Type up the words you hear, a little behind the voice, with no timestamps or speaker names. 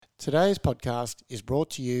Today's podcast is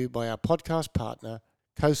brought to you by our podcast partner,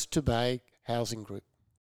 Coast to Bay Housing Group.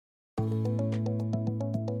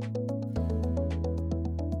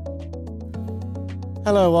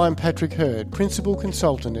 Hello, I'm Patrick Hurd, Principal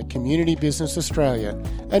Consultant at Community Business Australia,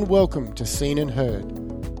 and welcome to Seen and Heard,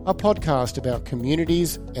 a podcast about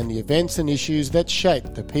communities and the events and issues that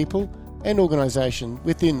shape the people and organisation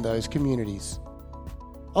within those communities.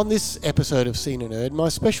 On this episode of Seen and Heard, my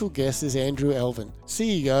special guest is Andrew Elvin,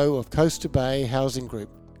 CEO of Coast to Bay Housing Group.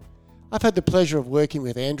 I've had the pleasure of working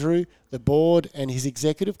with Andrew, the board and his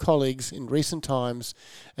executive colleagues in recent times,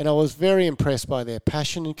 and I was very impressed by their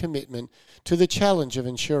passion and commitment to the challenge of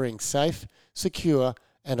ensuring safe, secure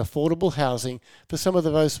and affordable housing for some of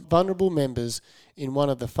the most vulnerable members in one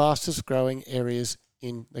of the fastest growing areas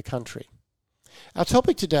in the country. Our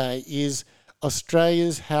topic today is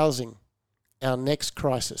Australia's housing, our next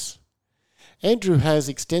crisis. Andrew has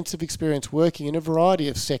extensive experience working in a variety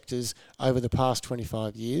of sectors over the past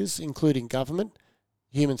 25 years, including government,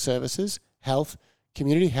 human services, health,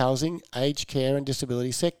 community housing, aged care and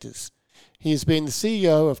disability sectors. He has been the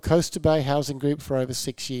CEO of Coast to Bay Housing Group for over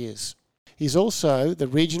 6 years. He's also the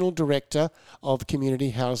Regional Director of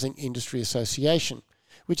Community Housing Industry Association,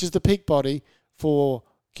 which is the peak body for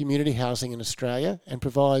community housing in Australia and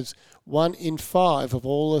provides 1 in 5 of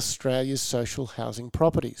all Australia's social housing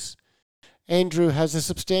properties. Andrew has a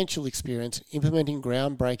substantial experience implementing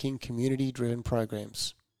groundbreaking community-driven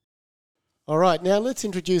programs. All right, now let's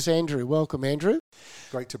introduce Andrew. Welcome, Andrew.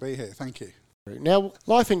 Great to be here. Thank you. Now,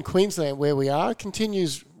 life in Queensland, where we are,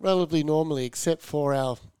 continues relatively normally, except for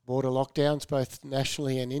our border lockdowns, both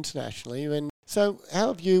nationally and internationally. And so how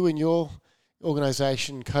have you and your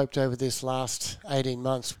organisation coped over this last 18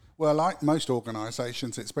 months? Well, like most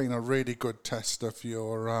organisations, it's been a really good test of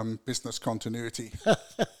your business continuity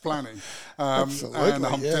planning. And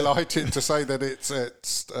I'm delighted to say that it's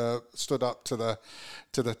stood up to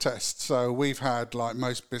the test. So we've had, like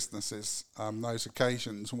most businesses, those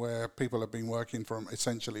occasions where people have been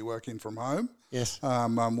essentially working from home. Yes.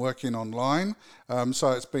 Working online.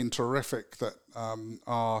 So it's been terrific that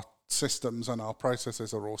our systems and our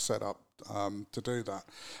processes are all set up to do that.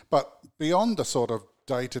 But beyond the sort of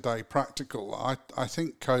day-to-day practical, I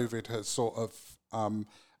think COVID has sort of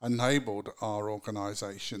enabled our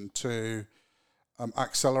organisation to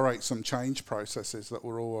accelerate some change processes that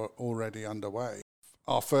were already underway.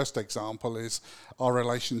 Our first example is our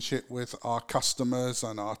relationship with our customers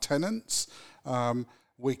and our tenants.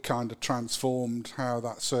 We kind of transformed how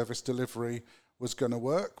that service delivery was going to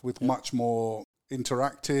work with much more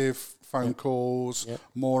interactive phone calls,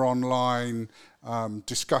 more online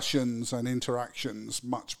discussions and interactions,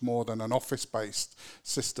 much more than an office-based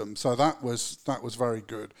system. So that was very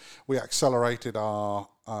good. We accelerated our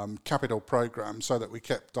capital program so that we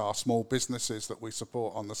kept our small businesses that we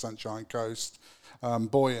support on the Sunshine Coast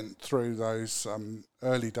buoyant through those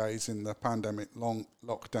early days in the pandemic long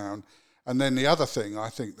lockdown. And then the other thing I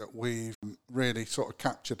think that we've really sort of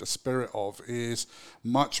captured the spirit of is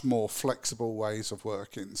much more flexible ways of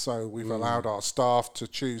working. So we've allowed our staff to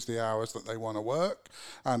choose the hours that they want to work,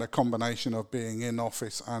 and a combination of being in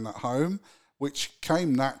office and at home, which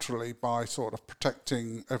came naturally by sort of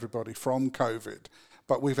protecting everybody from COVID.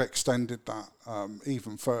 But we've extended that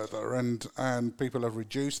even further, and people have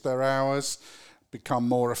reduced their hours, become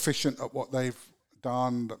more efficient at what they've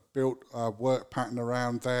done, built a work pattern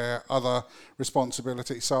around their other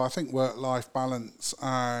responsibilities. So I think work-life balance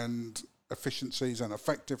and efficiencies and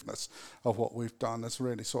effectiveness of what we've done has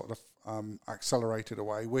really sort of accelerated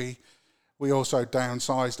away. We also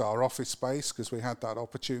downsized our office space because we had that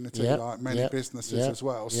opportunity, like many businesses as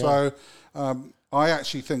well. So I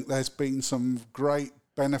actually think there's been some great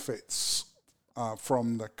benefits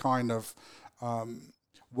from the kind of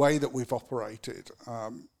way that we've operated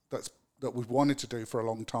that we've wanted to do for a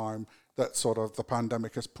long time, that sort of the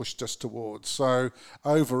pandemic has pushed us towards. So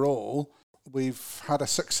overall, we've had a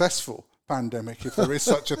successful pandemic, if there is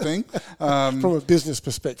such a thing. From a business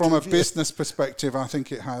perspective. From a business perspective, I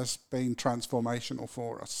think it has been transformational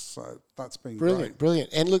for us. So that's been great.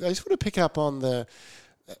 Brilliant. And look, I just want to pick up on the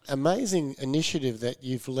amazing initiative that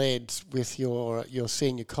you've led with your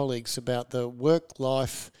senior colleagues about the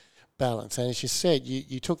work-life balance. And as you said,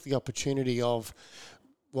 you took the opportunity of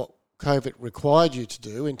what COVID required you to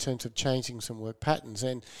do in terms of changing some work patterns.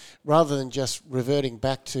 And rather than just reverting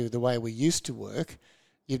back to the way we used to work,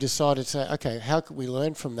 you've decided to say, okay, how can we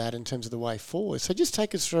learn from that in terms of the way forward? So just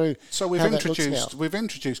take us through. So we've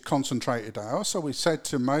introduced concentrated hours. So we said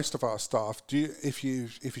to most of our staff, if you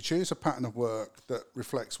choose a pattern of work that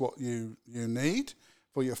reflects what you need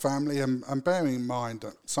for your family, and bearing in mind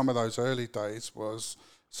that some of those early days was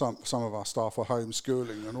some of our staff are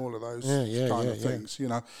homeschooling and all of those things. You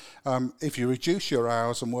know, if you reduce your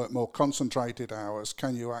hours and work more concentrated hours,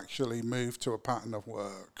 can you actually move to a pattern of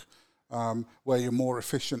work where you're more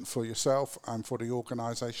efficient for yourself and for the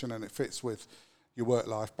organisation, and it fits with your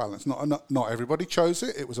work-life balance? Not everybody chose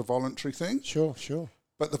it. It was a voluntary thing. Sure.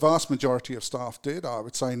 But the vast majority of staff did. I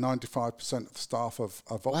would say 95% of the staff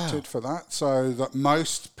have opted for that. So that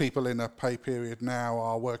most people in a pay period now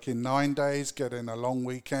are working 9 days, getting a long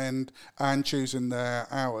weekend and choosing their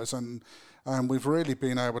hours. And we've really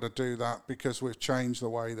been able to do that because we've changed the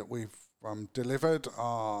way that we've delivered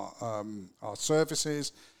our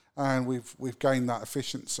services, and we've gained that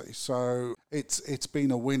efficiency. So it's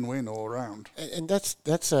been a win-win all around. And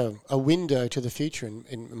that's a window to the future,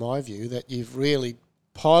 in my view, that you've really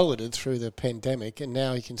piloted through the pandemic, and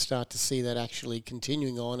now you can start to see that actually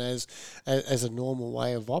continuing on as a normal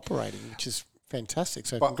way of operating, which is fantastic.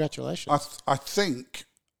 So congratulations. I think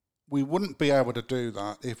we wouldn't be able to do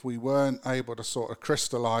that if we weren't able to sort of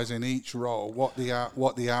crystallise in each role what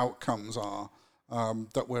the outcomes are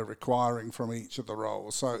that we're requiring from each of the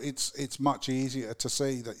roles. So it's much easier to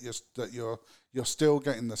see that you're still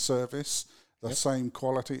getting the service, the same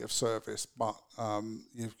quality of service, but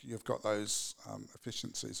you've got those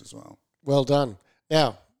efficiencies as well. Well done.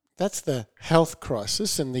 Now, that's the health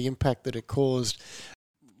crisis and the impact that it caused,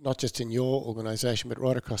 not just in your organisation, but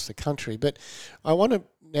right across the country. But I want to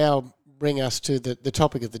now bring us to the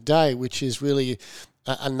topic of the day, which is really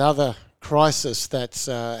another crisis that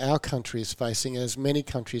our country is facing, as many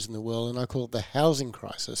countries in the world, and I call it the housing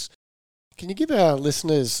crisis. Can you give our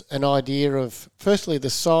listeners an idea of, firstly, the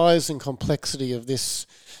size and complexity of this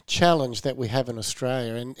challenge that we have in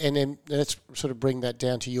Australia, and then let's sort of bring that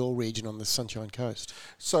down to your region on the Sunshine Coast?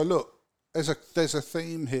 So look, there's a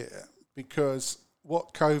theme here, because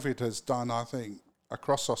what COVID has done, I think,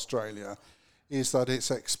 across Australia is that it's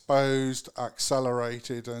exposed,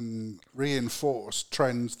 accelerated and reinforced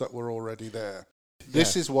trends that were already there.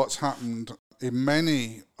 This is what's happened in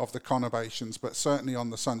many of the conurbations, but certainly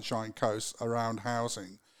on the Sunshine Coast around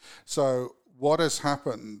housing. So what has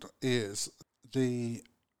happened is the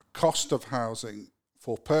cost of housing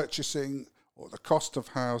for purchasing, or the cost of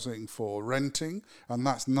housing for renting, and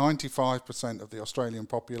that's 95% of the Australian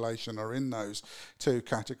population are in those two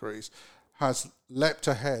categories, has leapt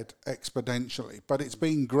ahead exponentially. But it's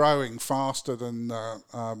been growing faster than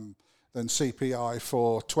CPI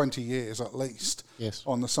for 20 years at least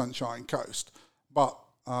on the Sunshine Coast. But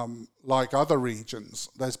like other regions,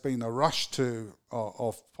 there's been a rush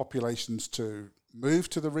of populations to move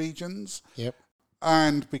to the regions.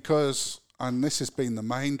 And this has been the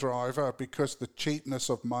main driver, because the cheapness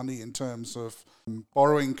of money in terms of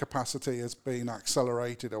borrowing capacity has been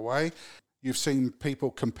accelerated away. You've seen people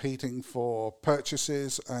competing for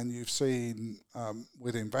purchases, and you've seen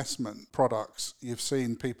with investment products, you've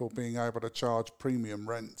seen people being able to charge premium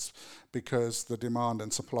rents because the demand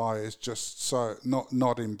and supply is just so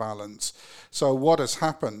not in balance. So what has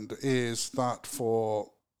happened is that for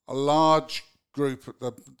a large group,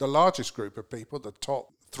 the largest group of people, the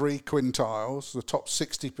top 3 quintiles, the top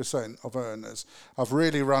 60% of earners, have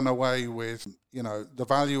really run away with, the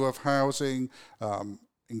value of housing,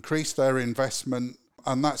 increase their investment,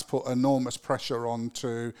 and that's put enormous pressure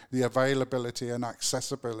onto the availability and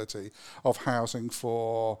accessibility of housing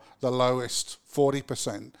for the lowest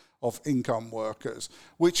 40% of income workers,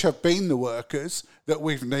 which have been the workers that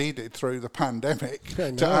we've needed through the pandemic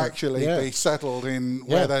to actually be settled in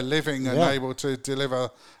where they're living and able to deliver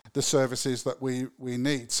the services that we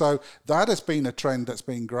need. So that has been a trend that's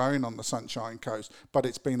been growing on the Sunshine Coast, but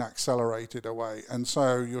it's been accelerated away. And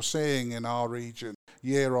so you're seeing in our region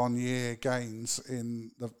year-on-year gains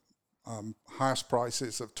in the house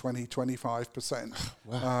prices of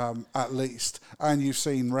 20-25% at least. And you've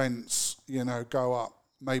seen rents, go up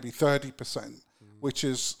maybe 30%, which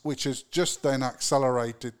has just then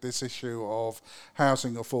accelerated this issue of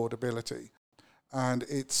housing affordability. And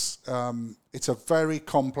it's a very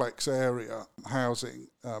complex area, housing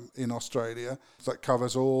in Australia, that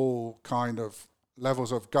covers all kind of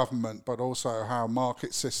levels of government, but also how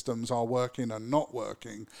market systems are working and not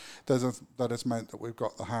working. That has meant that we've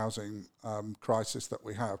got the housing crisis that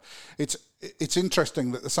we have. It's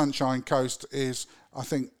interesting that the Sunshine Coast is, I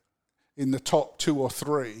think, in the top 2 or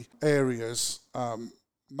 3 areas,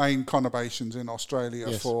 main conurbations in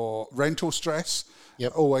Australia for rental stress.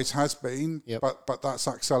 Always has been, but that's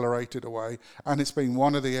accelerated away. And it's been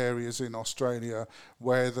one of the areas in Australia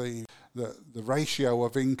where the ratio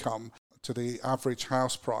of income to the average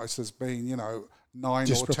house price has been,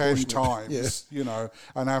 9 or 10 times,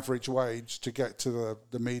 an average wage to get to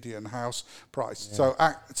the median house price.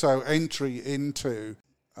 So entry into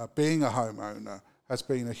being a homeowner has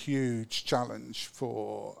been a huge challenge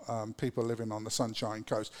for people living on the Sunshine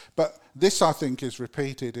Coast. But this, I think, is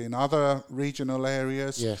repeated in other regional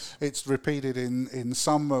areas. Yes. It's repeated in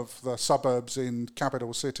some of the suburbs in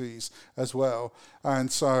capital cities as well. And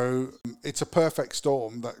so it's a perfect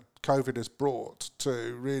storm that COVID has brought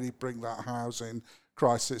to really bring that housing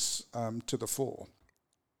crisis to the fore.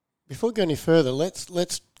 Before we go any further,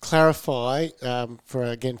 let's clarify for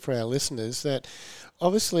our listeners that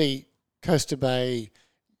obviously Coaster Bay,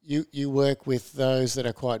 you work with those that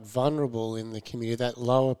are quite vulnerable in the community, that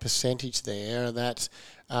lower percentage there that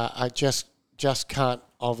are just can't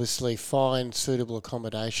obviously find suitable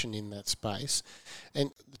accommodation in that space.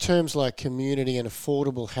 And terms like community and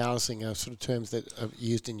affordable housing are sort of terms that are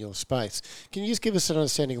used in your space. Can you just give us an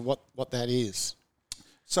understanding of what that is?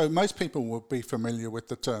 So most people will be familiar with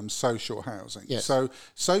the term social housing. Yes. So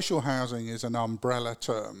social housing is an umbrella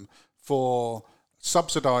term for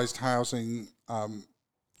subsidised housing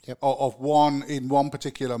of one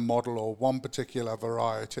particular model or one particular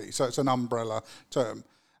variety. So it's an umbrella term.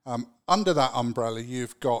 Under that umbrella,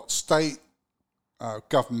 you've got state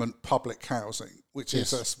government public housing, which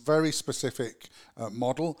is a very specific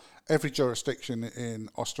model. Every jurisdiction in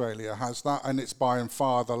Australia has that, and it's by and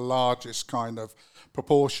far the largest kind of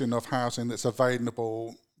proportion of housing that's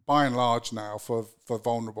available by and large now for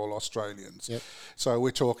vulnerable Australians. Yep. So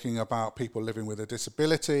we're talking about people living with a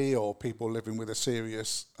disability or people living with a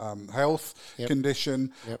serious health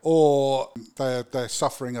condition, or they're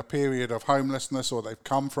suffering a period of homelessness, or they've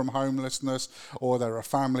come from homelessness, or they're a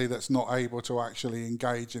family that's not able to actually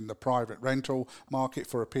engage in the private rental market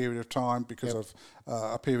for a period of time because of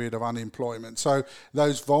a period of unemployment. So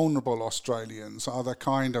those vulnerable Australians are the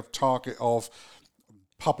kind of target of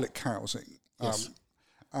public housing. Yes.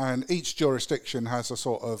 And each jurisdiction has a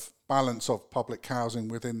sort of balance of public housing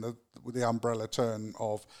within the umbrella term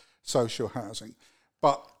of social housing.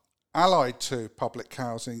 But allied to public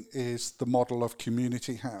housing is the model of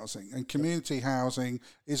community housing. And community housing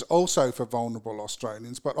is also for vulnerable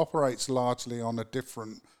Australians, but operates largely on a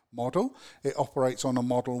different model. It operates on a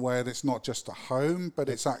model where it's not just a home, but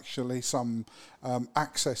it's actually some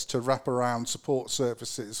access to wraparound support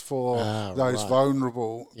services for those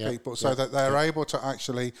vulnerable people, so that they're able to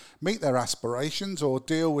actually meet their aspirations or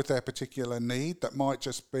deal with their particular need that might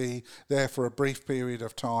just be there for a brief period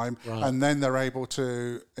of time, and then they're able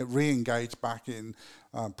to re-engage back in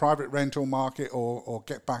private rental market or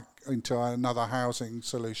get back into another housing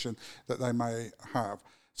solution that they may have.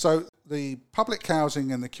 So the public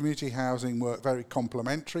housing and the community housing work very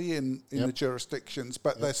complementary in the jurisdictions,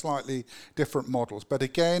 but they're slightly different models. But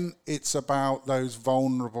again, it's about those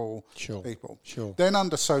vulnerable people. Sure. Then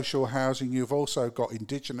under social housing, you've also got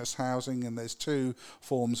Indigenous housing, and there's two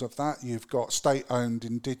forms of that. You've got state-owned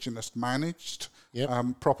Indigenous managed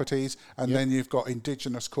properties, and then you've got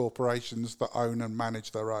Indigenous corporations that own and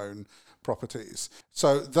manage their own properties.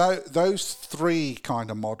 So those three kind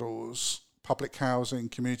of models, public housing,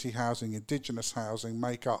 community housing, Indigenous housing,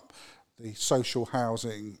 make up the social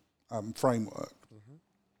housing framework.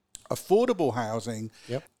 Mm-hmm. Affordable housing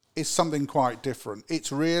is something quite different.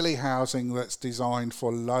 It's really housing that's designed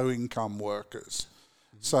for low-income workers.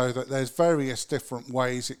 Mm-hmm. So that there's various different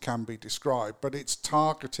ways it can be described, but it's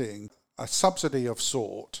targeting a subsidy of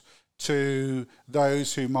sort to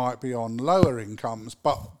those who might be on lower incomes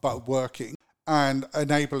but working, and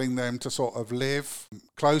enabling them to sort of live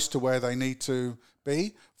close to where they need to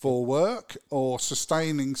be for work, or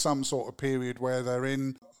sustaining some sort of period where they're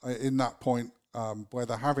in that point where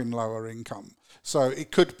they're having lower income. So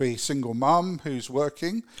it could be single mum who's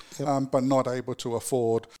working but not able to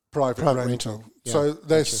afford private rental. Yeah, so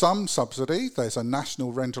there's some subsidy. There's a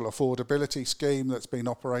national rental affordability scheme that's been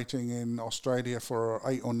operating in Australia for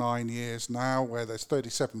 8 or 9 years now, where there's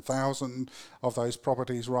 37,000 of those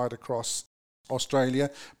properties right across Australia,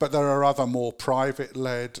 but there are other more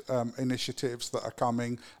private-led initiatives that are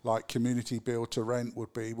coming, like Community Build to Rent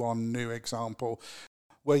would be one new example,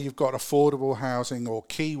 where you've got affordable housing or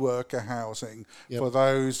key worker housing for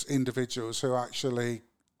those individuals who actually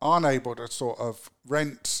aren't able to sort of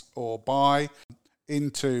rent or buy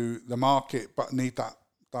into the market but need that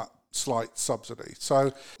slight subsidy.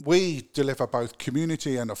 So we deliver both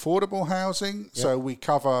community and affordable housing, so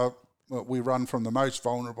we run from the most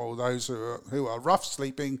vulnerable, those who are rough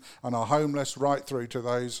sleeping and are homeless, right through to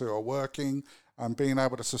those who are working and being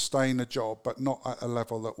able to sustain a job, but not at a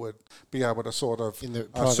level that would be able to sort of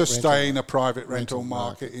sustain a private rental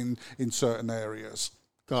market in certain areas.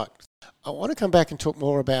 Got. I want to come back and talk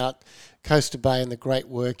more about Coaster Bay and the great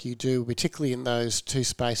work you do, particularly in those two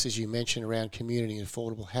spaces you mentioned around community and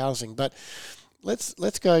affordable housing. But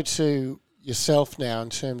let's go to yourself now in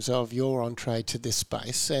terms of your entree to this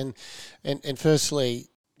space, and firstly,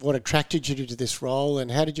 what attracted you to this role, and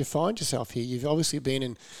how did you find yourself here? You've obviously been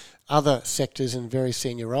in other sectors in very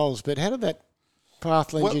senior roles, but how did that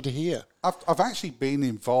path lead you to here? I've actually been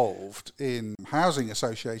involved in housing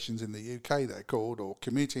associations in the UK, they're called, or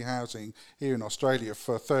community housing here in Australia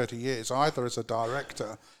for 30 years, either as a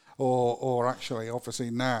director or actually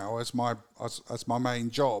obviously now as my main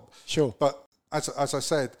job. Sure. But as I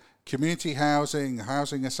said, community housing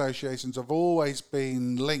associations have always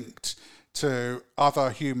been linked to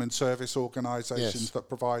other human service organisations that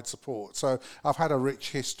provide support. So I've had a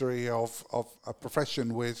rich history of a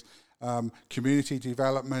profession with community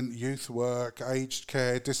development, youth work, aged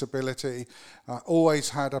care, disability. Always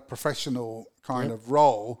had a professional kind of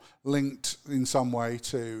role linked in some way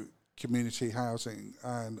to community housing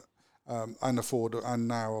and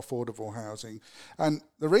now affordable housing. And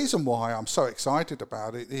the reason why I'm so excited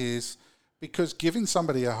about it is because giving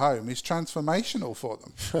somebody a home is transformational for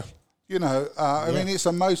them. I mean, it's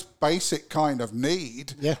the most basic kind of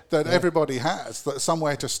need that everybody has, that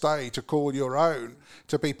somewhere to stay, to call your own,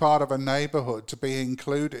 to be part of a neighbourhood, to be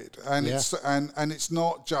included. And it's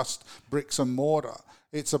not just bricks and mortar.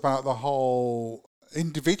 It's about the whole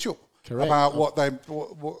individual. Correct. About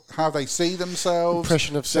how they see themselves.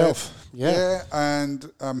 Impression of self.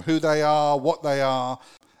 And who they are, what they are.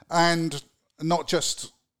 And not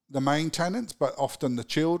just the main tenants, but often the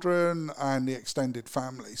children and the extended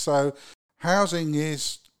family. So housing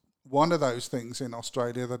is one of those things in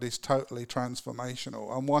Australia that is totally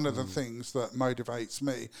transformational. And one of the things that motivates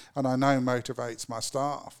me, and I know motivates my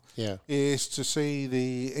staff, is to see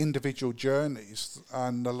the individual journeys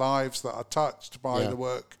and the lives that are touched by the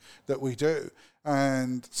work that we do.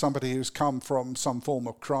 And somebody who's come from some form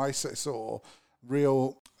of crisis or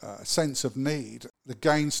real sense of need, they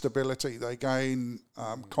gain stability, they gain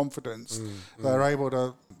confidence, they're able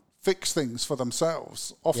to fix things for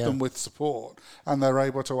themselves, often with support, and they're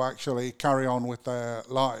able to actually carry on with their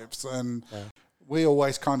lives. And we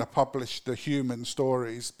always kind of publish the human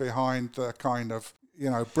stories behind the kind of,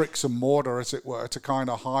 bricks and mortar, as it were, to kind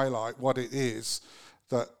of highlight what it is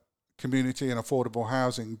that community and affordable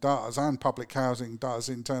housing does, and public housing does,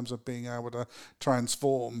 in terms of being able to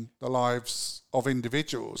transform the lives of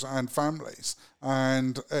individuals and families.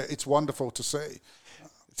 And it's wonderful to see.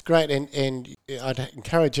 It's great, and I'd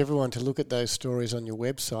encourage everyone to look at those stories on your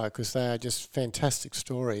website, because they are just fantastic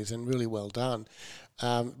stories and really well done.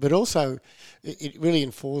 But also, it really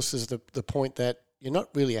enforces the point that you're not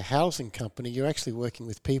really a housing company, you're actually working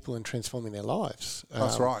with people and transforming their lives.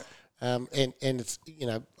 That's right. And it's,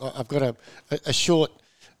 I've got a short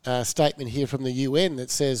statement here from the UN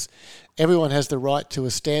that says everyone has the right to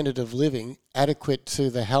a standard of living adequate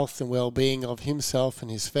to the health and well-being of himself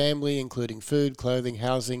and his family, including food, clothing,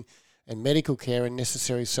 housing and medical care and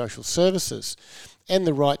necessary social services, and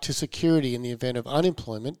the right to security in the event of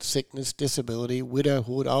unemployment, sickness, disability,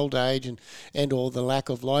 widowhood, old age and or the lack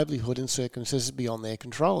of livelihood in circumstances beyond their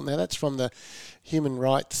control. Now that's from the Human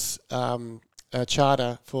Rights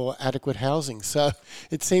Charter for Adequate Housing. So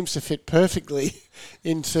it seems to fit perfectly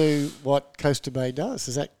into what Coaster Bay does.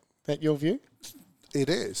 Is that your view? It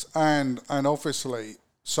is. And obviously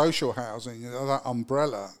social housing, that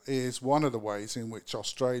umbrella, is one of the ways in which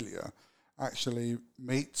Australia actually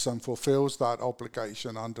meets and fulfills that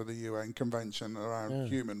obligation under the UN Convention around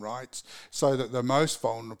human rights, so that the most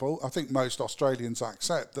vulnerable, I think most Australians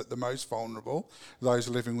accept that the most vulnerable, those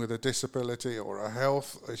living with a disability or a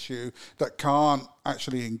health issue that can't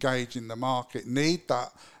actually engage in the market, need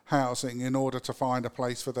that housing in order to find a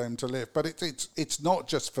place for them to live. But it's not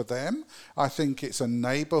just for them. I think it's a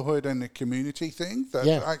neighbourhood and a community thing that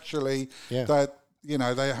actually that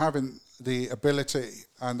they're having the ability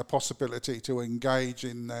and the possibility to engage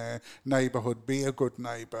in their neighbourhood, be a good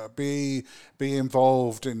neighbour, be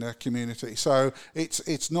involved in their community. So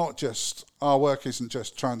it's not just, our work isn't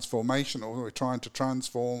just transformational, we're trying to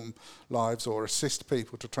transform lives or assist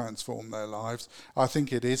people to transform their lives. I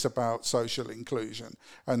think it is about social inclusion.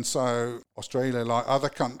 And so Australia, like other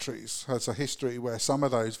countries, has a history where some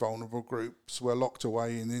of those vulnerable groups were locked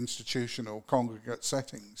away in institutional congregate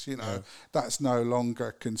settings. That's no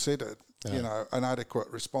longer considered an adequate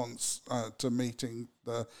response to meeting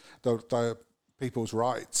the people's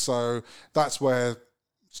rights. So that's where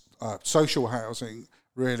social housing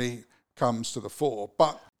really comes to the fore.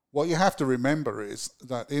 But what you have to remember is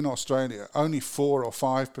that in Australia, only 4 or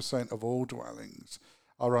 5% of all dwellings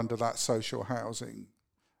are under that social housing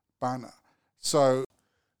banner. So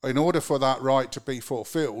in order for that right to be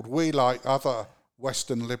fulfilled, we, like other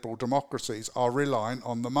Western liberal democracies, are reliant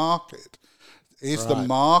on the market. Is the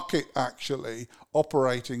market actually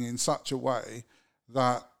operating in such a way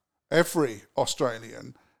that every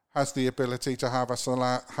Australian has the ability to have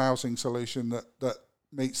a housing solution that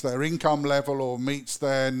meets their income level or meets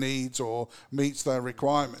their needs or meets their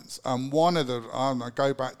requirements? And I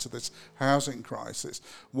go back to this housing crisis,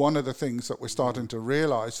 one of the things that we're starting to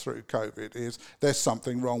realise through COVID is there's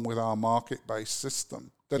something wrong with our market-based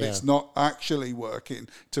system, that it's not actually working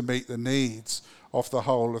to meet the needs of the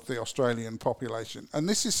whole of the Australian population. And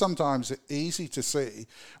this is sometimes easy to see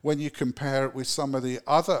when you compare it with some of the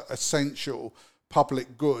other essential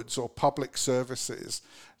public goods or public services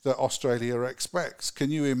that Australia expects.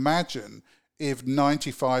 Can you imagine if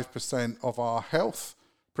 95% of our health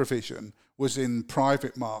provision was in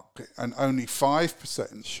private market and only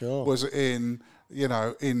 5% was in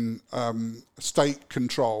state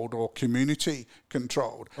controlled or community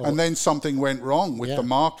controlled, and then something went wrong with the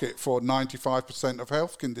market for 95% of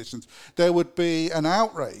health conditions? There would be an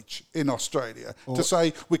outrage in Australia to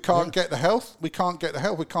say we can't get the health, we can't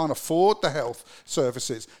afford the health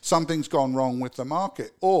services. Something's gone wrong with the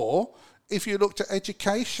market. Or if you looked at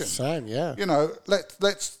education,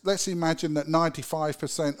 let's imagine that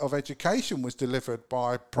 95% of education was delivered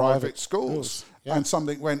by private schools. And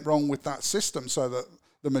something went wrong with that system so that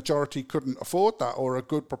the majority couldn't afford that, or a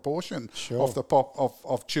good proportion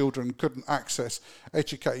of children couldn't access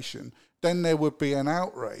education. Then there would be an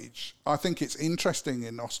outrage. I think it's interesting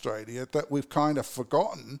in Australia that we've kind of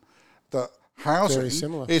forgotten that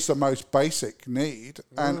housing is the most basic need.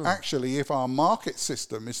 And actually, if our market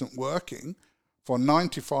system isn't working, for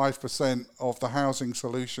 95% of the housing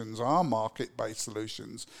solutions are market-based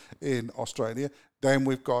solutions in Australia, then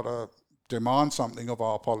we've got to demand something of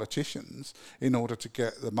our politicians in order to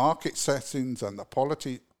get the market settings and the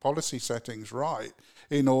policy settings right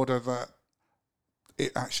in order that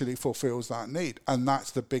it actually fulfills that need. And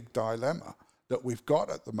that's the big dilemma that we've got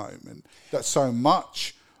at the moment, that so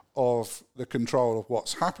much of the control of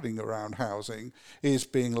what's happening around housing is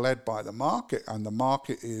being led by the market, and the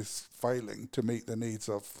market is failing to meet the needs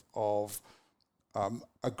of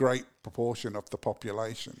a great proportion of the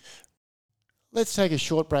population. Let's take a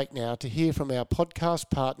short break now to hear from our podcast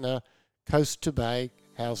partner, Coast to Bay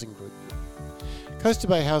Housing Group. Coast to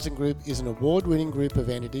Bay Housing Group is an award-winning group of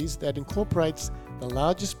entities that incorporates the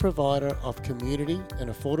largest provider of community and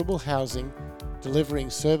affordable housing, delivering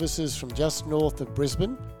services from just north of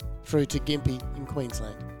Brisbane through to Gympie in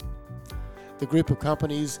Queensland. The group of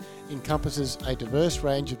companies encompasses a diverse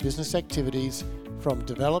range of business activities, from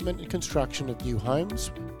development and construction of new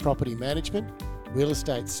homes, property management, real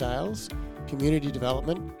estate sales, community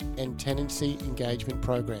development and tenancy engagement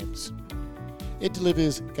programs. It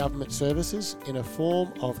delivers government services in a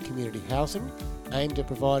form of community housing aimed at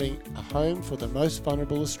providing a home for the most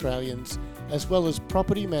vulnerable Australians, as well as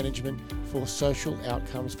property management for social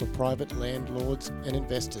outcomes for private landlords and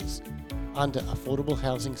investors under affordable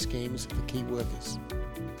housing schemes for key workers.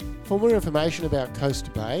 For more information about Coast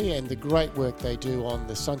to Bay and the great work they do on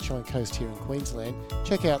the Sunshine Coast here in Queensland,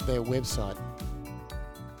 check out their website.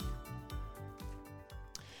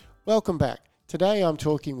 Welcome back. Today I'm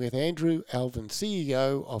talking with Andrew Alvin,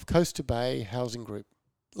 CEO of Coast to Bay Housing Group.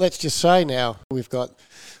 Let's just say now we've got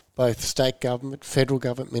both state government, federal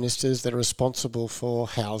government ministers that are responsible for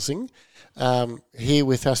housing here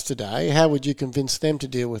with us today. How would you convince them to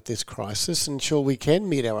deal with this crisis, ensure we can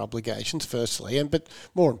meet our obligations firstly, but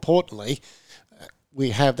more importantly,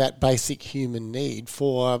 we have that basic human need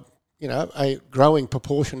for a growing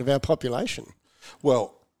proportion of our population?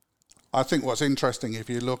 Well, I think what's interesting, if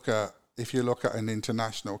you look at an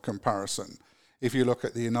international comparison, if you look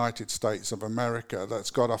at the United States of America,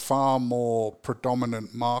 that's got a far more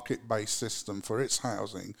predominant market-based system for its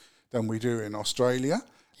housing than we do in Australia.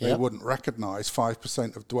 Yep. They wouldn't recognise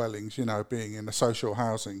 5% of dwellings, being in a social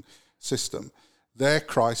housing system. Their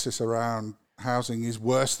crisis around housing is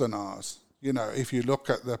worse than ours. If you look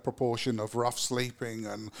at the proportion of rough sleeping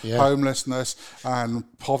and homelessness and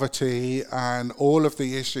poverty and all of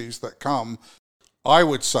the issues that come, I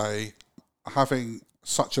would say having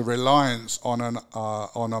such a reliance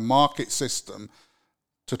on a market system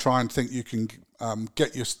to try and think you can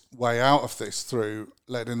get your way out of this through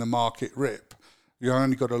letting the market rip, you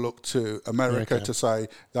only got to look to America to say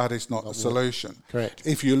that is not the solution. Correct.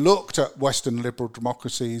 If you looked at Western liberal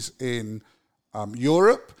democracies in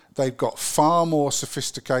Europe, they've got far more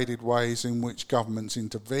sophisticated ways in which governments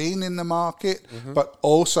intervene in the market, but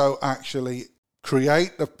also actually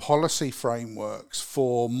create the policy frameworks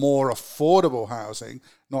for more affordable housing,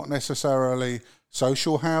 not necessarily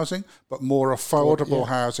social housing, but more affordable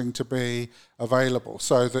housing to be available.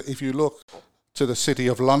 So that if you look to the City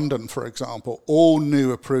of London, for example, all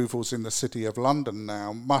new approvals in the City of London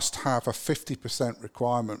now must have a 50%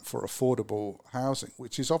 requirement for affordable housing,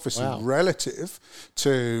 which is obviously relative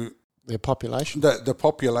to the population. The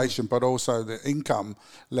population, but also the income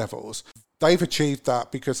levels. They've achieved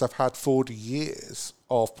that because they've had 40 years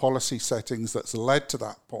of policy settings that's led to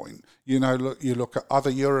that point. You look at other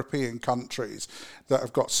European countries that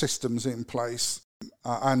have got systems in place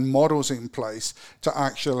and models in place to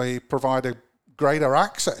actually provide a greater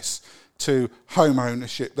access to home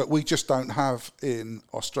ownership that we just don't have in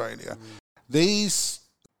Australia. These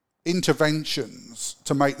interventions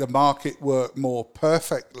to make the market work more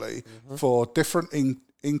perfectly for different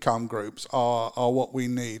income groups are what we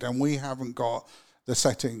need, and we haven't got the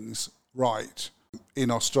settings right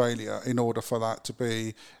in Australia in order for that to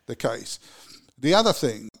be the case. The other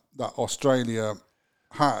thing that Australia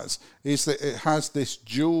has is that it has this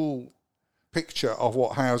dual picture of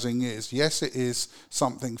what housing is. Yes, it is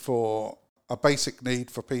something for a basic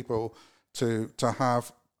need for people to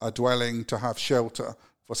have a dwelling, to have shelter,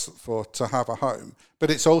 to have a home, but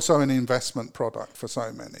it's also an investment product for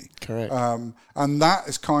so many. Correct. And that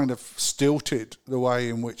is kind of stilted the way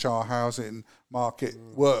in which our housing market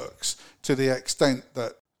works, to the extent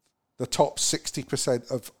that the top 60%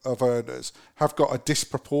 of earners have got a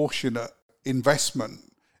disproportionate investment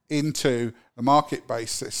into the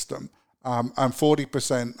market-based system, and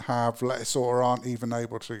 40% have less or aren't even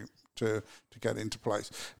able to get into place.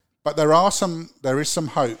 But there is some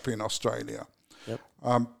hope in Australia.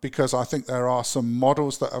 Because I think there are some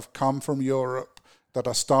models that have come from Europe that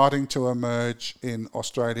are starting to emerge in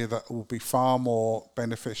Australia that will be far more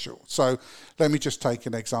beneficial. So let me just take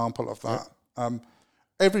an example of that.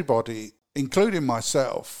 Everybody, including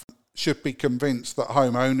myself, should be convinced that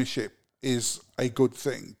home ownership is a good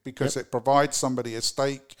thing, because it provides somebody a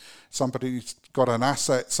stake, somebody's got an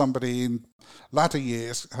asset, somebody in latter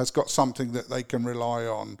years has got something that they can rely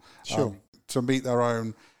on to meet their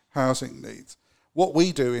own housing needs. What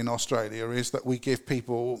we do in Australia is that we give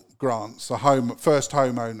people grants, first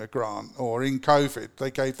homeowner grant, or in COVID,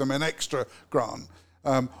 they gave them an extra grant.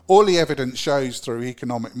 All the evidence shows through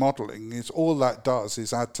economic modelling is all that does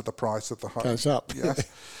is add to the price of the home. Goes up.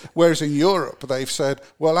 Whereas in Europe, they've said,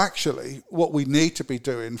 well, actually, what we need to be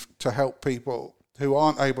doing to help people who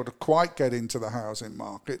aren't able to quite get into the housing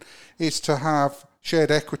market is to have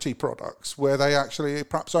shared equity products where they actually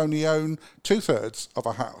perhaps only own 2/3 of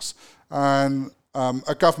a house, and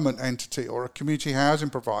a government entity or a community housing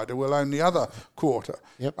provider will own the other quarter.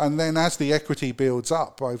 And then as the equity builds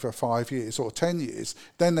up over 5 years or 10 years,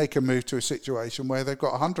 then they can move to a situation where they've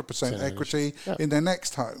got 100% equity in their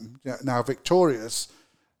next home. Now, Victoria's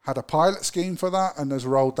had a pilot scheme for that and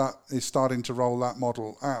is starting to roll that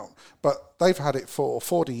model out. But they've had it for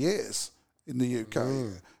 40 years in the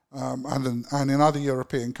UK. And in other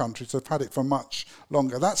European countries, they've had it for much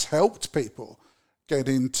longer. That's helped people get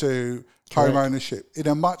into home ownership in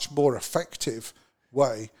a much more effective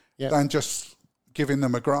way than just giving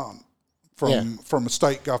them a grant from a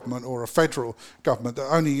state government or a federal government that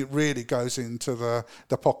only really goes into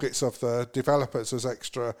the pockets of the developers as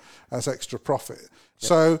extra profit.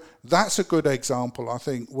 So that's a good example, I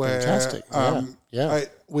think, where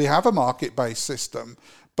we have a market-based system,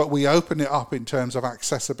 but we open it up in terms of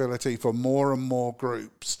accessibility for more and more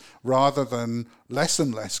groups rather than less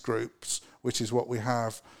and less groups, which is what we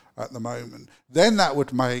have at the moment. Then that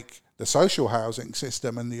would make the social housing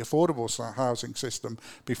system and the affordable housing system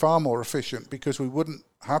be far more efficient, because we wouldn't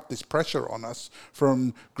have this pressure on us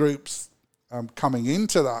from groups coming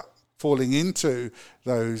into that, falling into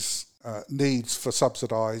those needs for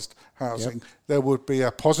subsidised housing. There would be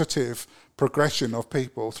a positive progression of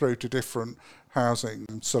people through to different housing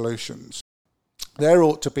solutions. There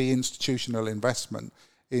ought to be institutional investment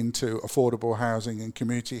into affordable housing and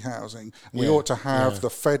community housing. We ought to have the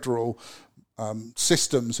federal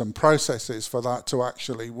systems and processes for that to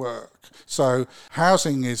actually work. So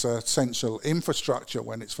housing is essential infrastructure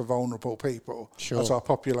when it's for vulnerable people. As our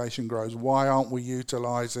population grows, why aren't we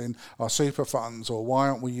utilising our super funds, or why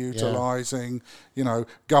aren't we utilising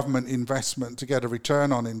government investment to get a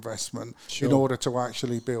return on investment in order to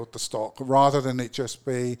actually build the stock, rather than it just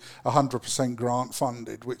be 100% grant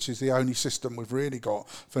funded, which is the only system we've really got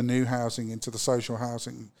for new housing into the social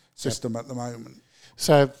housing system at the moment.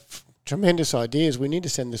 So tremendous ideas. We need to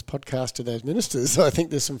send this podcast to those ministers. I think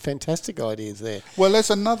there's some fantastic ideas there. Well, there's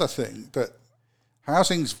another thing, that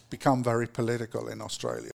housing's become very political in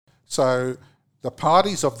Australia. So the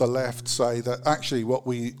parties of the left say that actually what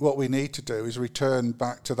we need to do is return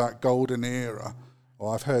back to that golden era,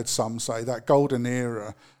 or I've heard some say that golden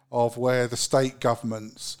era of where the state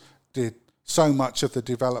governments did so much of the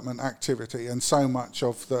development activity and so much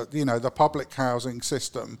of the public housing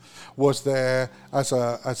system was there as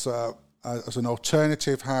an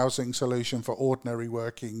alternative housing solution for ordinary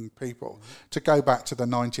working people. To go back to the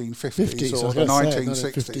 1950s or the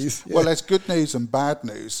 1960s. Well, there's good news and bad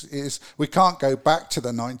news. Is we can't go back to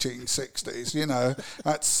the 1960s.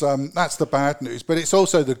 That's the bad news. But it's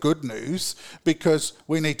also the good news, because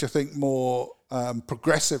we need to think more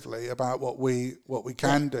progressively about what we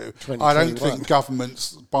can do. I don't think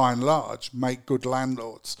governments, by and large, make good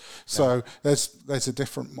landlords. So there's a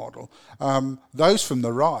different model. Those from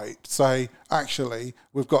the right say, actually,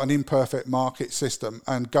 we've got an imperfect market system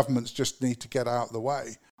and governments just need to get out of the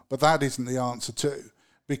way. But that isn't the answer too,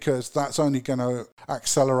 because that's only going to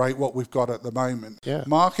accelerate what we've got at the moment. Yeah.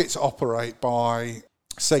 Markets operate by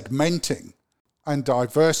segmenting and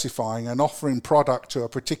diversifying and offering product to a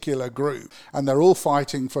particular group, and they're all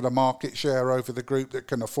fighting for the market share over the group that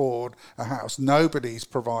can afford a house. Nobody's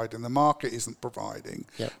providing, the market isn't providing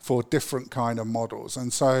for different kind of models.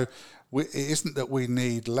 And so it isn't that we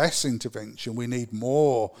need less intervention, we need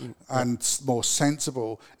more and more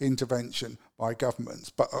sensible intervention by governments.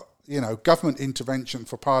 But government intervention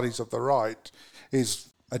for parties of the right is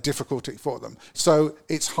a difficulty for them. So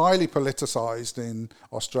it's highly politicised in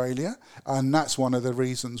Australia, and that's one of the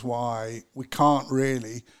reasons why we can't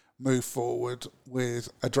really move forward with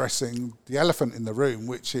addressing the elephant in the room,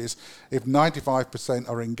 which is, if 95%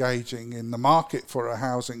 are engaging in the market for a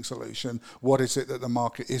housing solution, what is it that the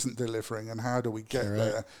market isn't delivering, and how do we get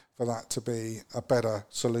there for that to be a better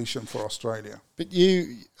solution for Australia? But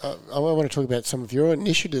I want to talk about some of your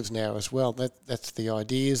initiatives now as well. That's the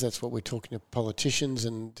ideas, that's what we're talking to politicians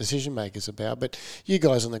and decision makers about. But you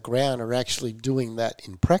guys on the ground are actually doing that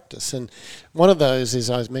in practice. And one of those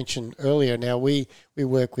is, I mentioned earlier, now we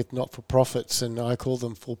work with not-for-profits, and I call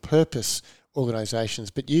them for-purpose organisations.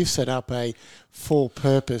 But you've set up a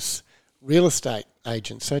for-purpose real estate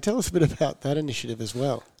agent. So tell us a bit about that initiative as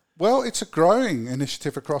well. Well, it's a growing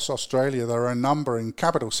initiative across Australia. There are a number in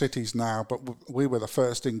capital cities now, but we were the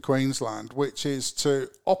first in Queensland, which is to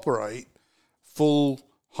operate full,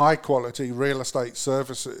 high-quality real estate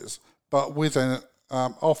services, but with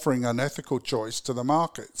offering an ethical choice to the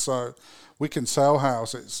market. So we can sell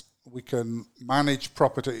houses, we can manage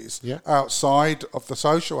properties outside of the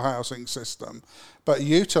social housing system, but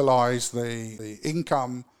utilise the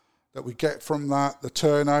income that we get from that, the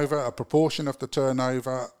turnover, a proportion of the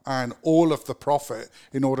turnover, and all of the profit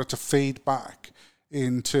in order to feed back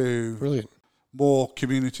into more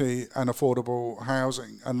community and affordable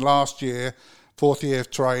housing. And last year, fourth year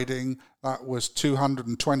of trading, that was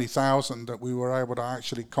 220,000 that we were able to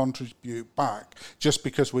actually contribute back just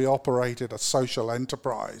because we operated a social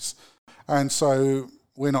enterprise. And so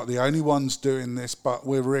we're not the only ones doing this, but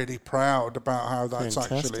we're really proud about how that's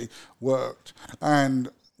actually worked. And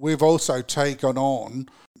we've also taken on,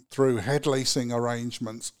 through head leasing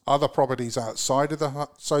arrangements, other properties outside of the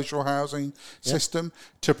social housing system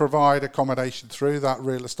to provide accommodation through that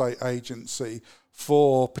real estate agency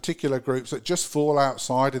for particular groups that just fall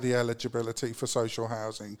outside of the eligibility for social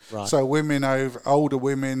housing. Right. So older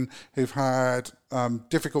women who've had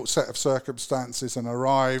difficult set of circumstances and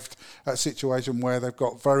arrived at a situation where they've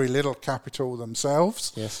got very little capital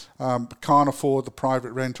themselves, can't afford the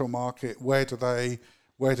private rental market. Where do they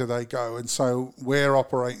go? And so we're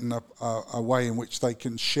operating a way in which they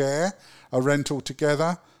can share a rental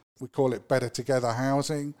together. We call it Better Together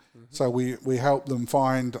Housing. Mm-hmm. So we help them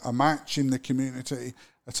find a match in the community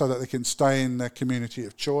so that they can stay in their community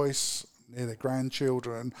of choice, near their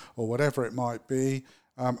grandchildren or whatever it might be.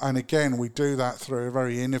 And again, we do that through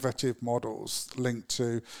very innovative models linked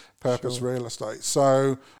to purpose real estate.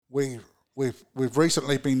 So We've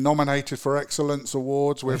recently been nominated for Excellence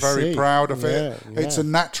Awards. We're very proud of it. It's a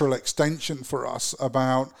natural extension for us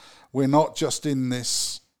about, we're not just in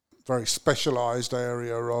this very specialised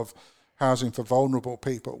area of housing for vulnerable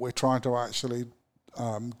people. We're trying to actually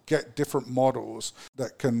get different models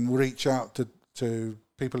that can reach out to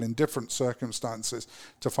people in different circumstances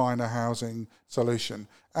to find a housing solution.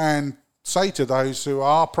 And say to those who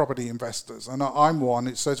are property investors, and I'm one,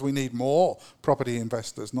 it says we need more property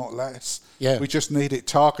investors, not less. Yeah. We just need it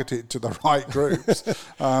targeted to the right groups.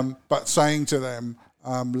 But saying to them,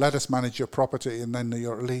 let us manage your property, and then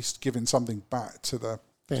you're at least giving something back to the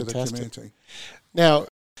community. Now,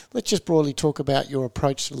 let's just broadly talk about your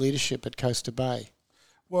approach to leadership at Coaster Bay.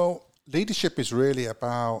 Well, leadership is really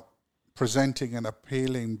about presenting an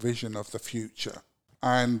appealing vision of the future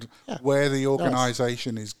and where the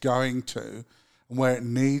organisation is going to and where it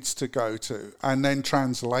needs to go to, and then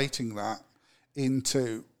translating that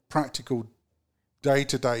into practical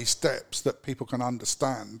day-to-day steps that people can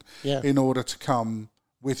understand in order to come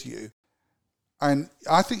with you. And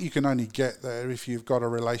I think you can only get there if you've got a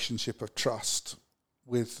relationship of trust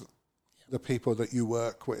with the people that you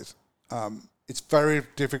work with. It's very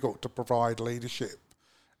difficult to provide leadership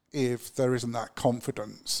if there isn't that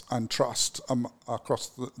confidence and trust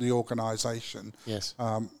across the organisation. Yes.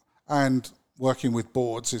 And working with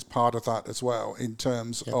boards is part of that as well, in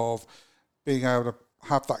terms of being able to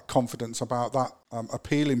have that confidence about that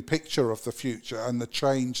appealing picture of the future and the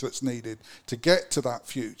change that's needed to get to that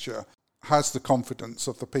future, has the confidence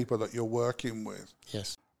of the people that you're working with.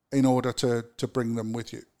 Yes. In order to bring them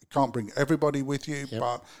with you. You can't bring everybody with you,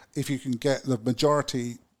 but if you can get the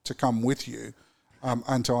majority to come with you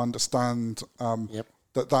and to understand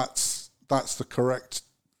that that's the correct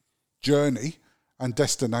journey and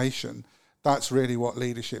destination, that's really what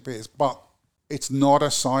leadership is. But it's not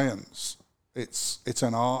a science. It's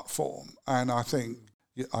an art form. And I think,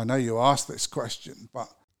 I know you asked this question, but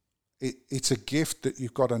it's a gift that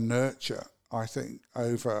you've got to nurture, I think,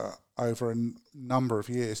 over a number of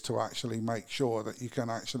years to actually make sure that you can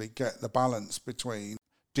actually get the balance between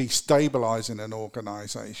destabilising an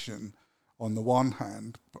organisation on the one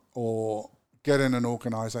hand, or getting an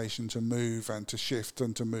organisation to move and to shift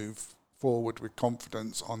and to move forward with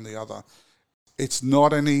confidence on the other. It's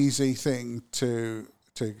not an easy thing to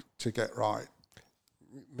get right.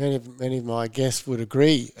 Many of my guests would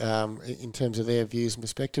agree in terms of their views and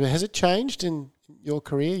perspective. Has it changed in your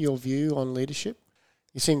career, your view on leadership?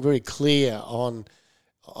 You seem very clear on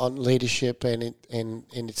leadership and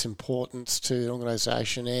its importance to the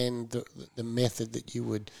organisation and the method that you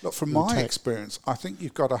would look. From my experience, I think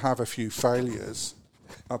you've got to have a few failures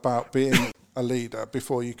about being a leader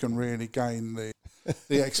before you can really gain the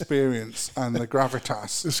experience and the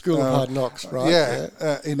gravitas. The school of hard knocks, right?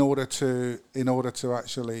 In order to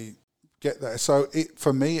actually get there. So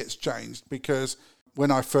for me, it's changed because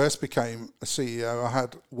when I first became a CEO, I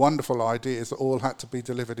had wonderful ideas that all had to be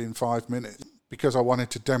delivered in 5 minutes because I wanted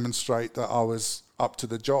to demonstrate that I was up to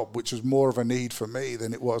the job, which was more of a need for me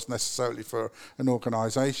than it was necessarily for an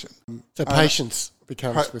organisation. So patience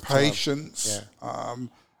becomes with patience,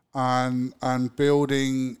 and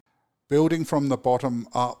building from the bottom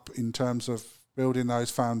up in terms of building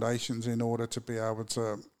those foundations in order to be able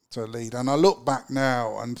to lead. And I look back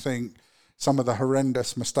now and think some of the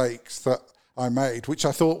horrendous mistakes that I made, which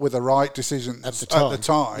I thought were the right decisions at the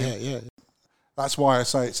time. Yeah. That's why I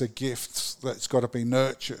say it's a gift that's got to be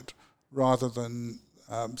nurtured rather than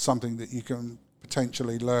something that you can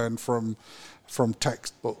potentially learn from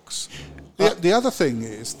textbooks. The other thing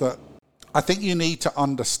is that I think you need to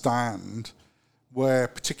understand where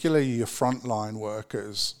particularly your frontline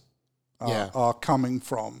workers are coming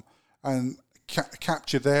from and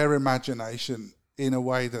capture their imagination in a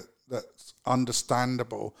way that's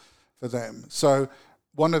understandable for them. So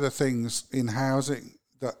one of the things in housing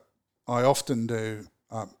that I often do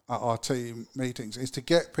at our team meetings is to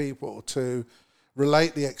get people to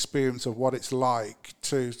relate the experience of what it's like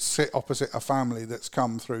to sit opposite a family that's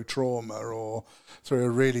come through trauma or through a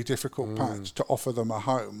really difficult patch, to offer them a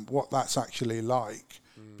home, what that's actually like.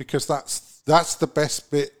 Because that's the best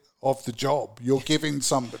bit of the job. You're giving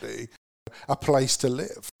somebody a place to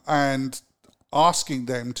live and asking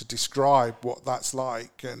them to describe what that's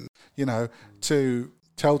like and, to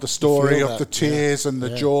tell the story of the tears and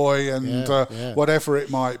the joy and whatever it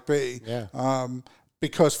might be.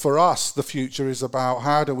 Because for us, the future is about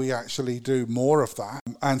how do we actually do more of that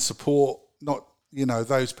and support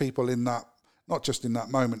those people in that, not just in that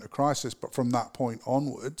moment of crisis, but from that point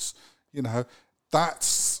onwards.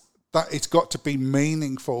 That it's got to be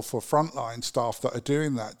meaningful for frontline staff that are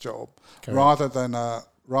doing that job, rather than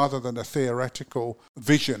a theoretical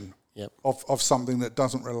vision of something that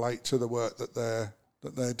doesn't relate to the work that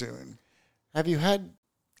they're doing. Have you had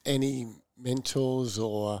any mentors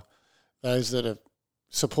or those that have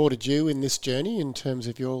supported you in this journey in terms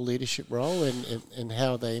of your leadership role and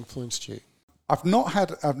how they influenced you? I've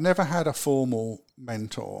never had a formal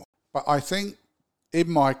mentor, but I think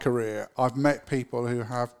in my career I've met people who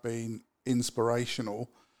have been inspirational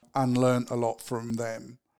and learnt a lot from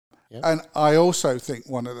them. And I also think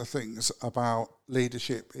one of the things about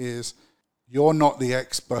leadership is you're not the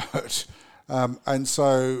expert. And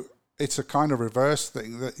so it's a kind of reverse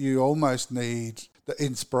thing that you almost need the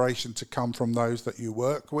inspiration to come from those that you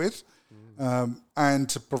work with, and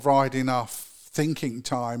to provide enough thinking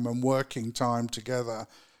time and working time together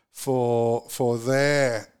for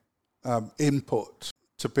their input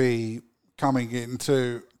to be coming in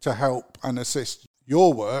to help and assist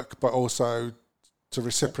your work, but also to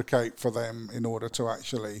reciprocate for them in order to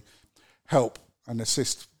actually help and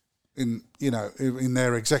assist in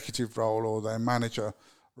their executive role or their manager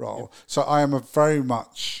role. So I am very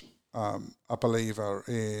much a believer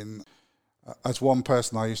in, as one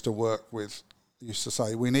person I used to work with used to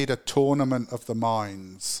say, we need a tournament of the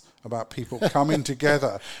minds, about people coming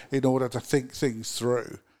together in order to think things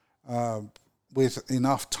through with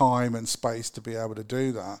enough time and space to be able to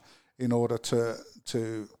do that in order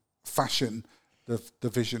to fashion the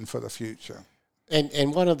vision for the future.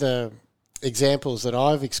 And one of the examples that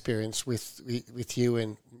I've experienced with you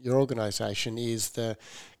and your organisation is the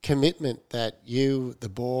commitment that you, the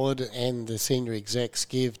board and the senior execs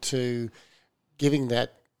give to giving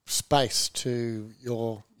that space to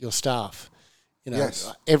your staff.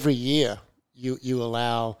 Yes. Every year you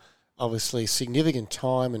allow obviously significant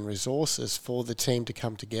time and resources for the team to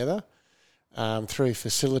come together through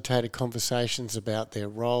facilitated conversations about their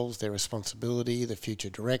roles, their responsibility, the future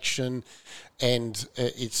direction, and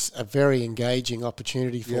it's a very engaging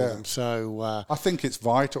opportunity for them. So I think it's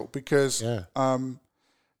vital because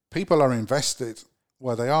people are invested.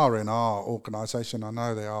 Well, they are in our organisation. I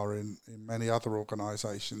know they are in many other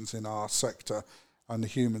organisations in our sector and the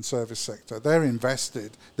human service sector. They're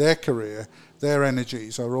invested. Their career, their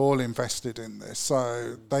energies are all invested in this.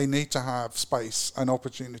 So they need to have space and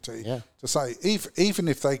opportunity to say, even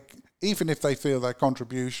if they feel their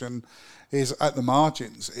contribution is at the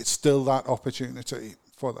margins, it's still that opportunity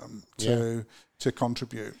for them to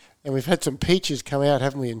contribute. And we've had some peaches come out,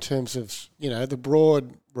 haven't we, in terms of the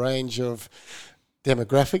broad range of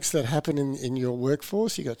demographics that happen in your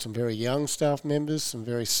workforce. You got some very young staff members, some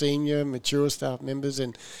very senior, mature staff members,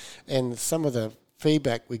 and some of the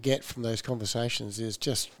feedback we get from those conversations is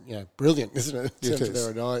just brilliant, isn't it? In terms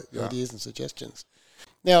of their ideas and suggestions.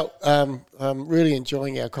 Now, I'm really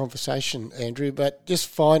enjoying our conversation, Andrew. But just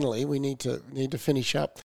finally, we need to finish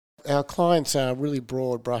up. Our clients are really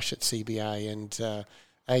broad brush at CBA and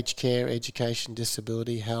aged care, education,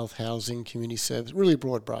 disability, health, housing, community service, really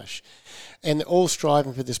broad brush. And they're all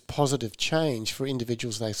striving for this positive change for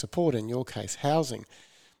individuals they support, in your case, housing.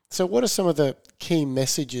 So what are some of the key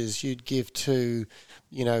messages you'd give to,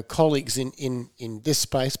 colleagues in this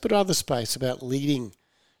space, but other space, about leading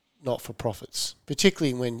not-for-profits,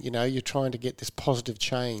 particularly when, you're trying to get this positive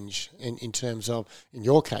change in terms of, in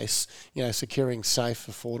your case, securing safe,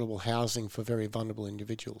 affordable housing for very vulnerable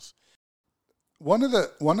individuals? One of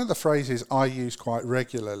the phrases I use quite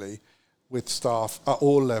regularly with staff at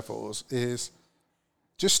all levels is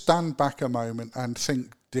just stand back a moment and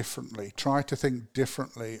think differently. Try to think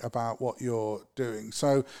differently about what you're doing.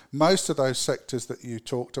 So most of those sectors that you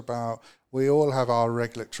talked about, we all have our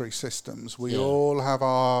regulatory systems. We all have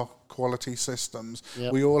our quality systems.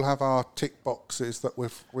 Yep. We all have our tick boxes that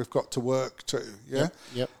we've got to work to. Yeah.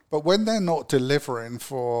 Yep. But when they're not delivering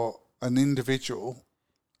for an individual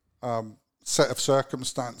set of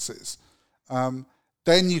circumstances,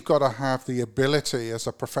 then you've got to have the ability as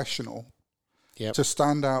a professional to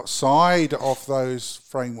stand outside of those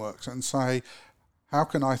frameworks and say, how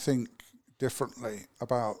can I think differently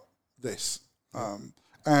about this?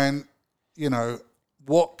 And,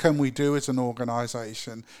 what can we do as an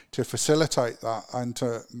organisation to facilitate that and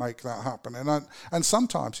to make that happen? And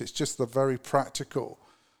sometimes it's just the very practical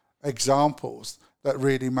examples that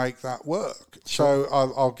really make that work. Sure. So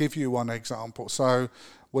I'll give you one example. So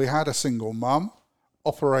we had a single mum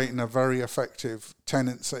operating a very effective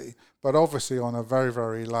tenancy, but obviously on a very,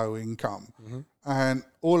 very low income. Mm-hmm. And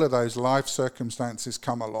all of those life circumstances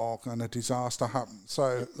come along and a disaster happens.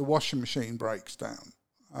 So the washing machine breaks down.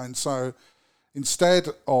 And so instead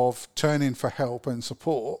of turning for help and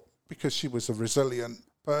support, because she was a resilient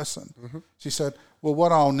person, she said, well,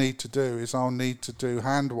 what I'll need to do is I'll need to do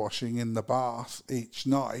hand washing in the bath each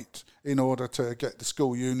night in order to get the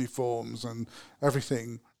school uniforms and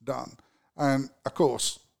everything done. And of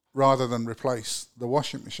course, rather than replace the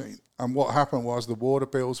washing machine. And what happened was the water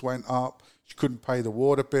bills went up. She couldn't pay the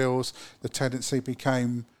water bills. The tenancy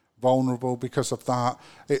became vulnerable because of that.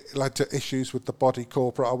 It led to issues with the body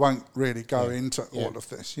corporate. I won't really go into all of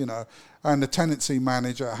this, And the tenancy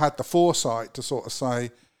manager had the foresight to sort of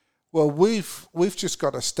say, well, we've just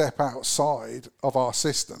got to step outside of our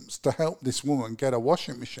systems to help this woman get a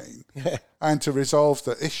washing machine and to resolve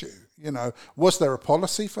the issue. Was there a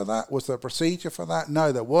policy for that? Was there a procedure for that?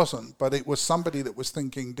 No, there wasn't. But it was somebody that was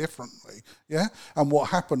thinking differently. Yeah. And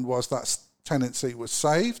what happened was that tenancy was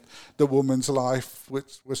saved. The woman's life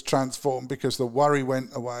was transformed because the worry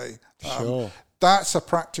went away. Sure. that's a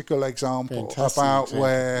practical example about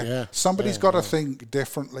where somebody's got to think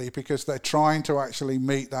differently because they're trying to actually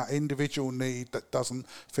meet that individual need that doesn't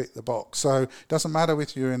fit the box. So it doesn't matter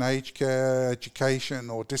if you're in aged care, education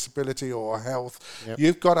or disability or health,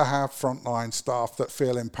 you've got to have frontline staff that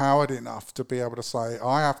feel empowered enough to be able to say,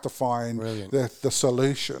 I have to find the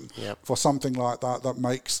solution for something like that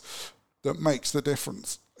makes the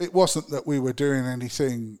difference. It wasn't that we were doing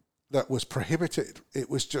anything that was prohibited. It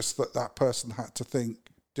was just that person had to think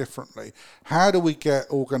differently. How do we get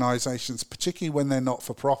organisations, particularly when they're not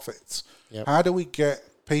for profits, how do we get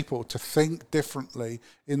people to think differently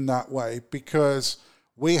in that way? Because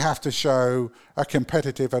we have to show a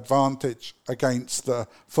competitive advantage against the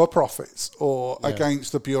for-profits or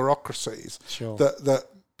against the bureaucracies that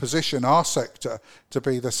position our sector to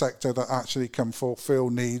be the sector that actually can fulfill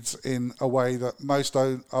needs in a way that most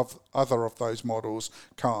of other of those models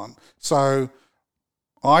can't. So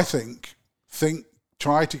I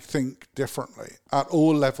try to think differently at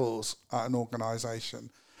all levels at an organisation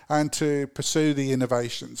and to pursue the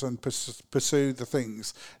innovations and pursue the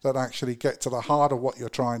things that actually get to the heart of what you're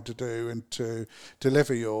trying to do and to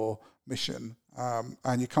deliver your mission.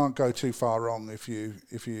 And you can't go too far wrong if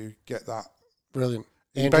you get that. Brilliant.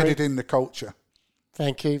 Embedded in the culture.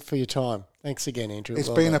 Thank you for your time. Thanks again, Andrew. It's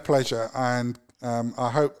been a pleasure, and I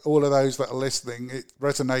hope all of those that are listening, it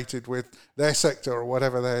resonated with their sector or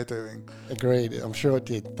whatever they're doing. Agreed. I'm sure it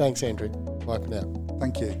did. Thanks, Andrew. Bye for now.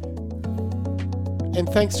 Thank you. And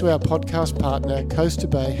thanks to our podcast partner, Coaster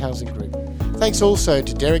Bay Housing Group. Thanks also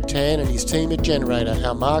to Derek Tan and his team at Generator,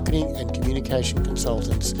 our marketing and communication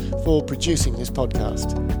consultants, for producing this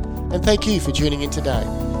podcast. And thank you for tuning in today.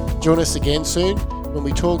 Join us again soon when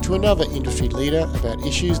we talk to another industry leader about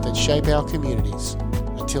issues that shape our communities.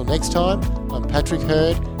 Until next time, I'm Patrick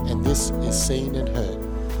Hurd, and this is Seen and Heard.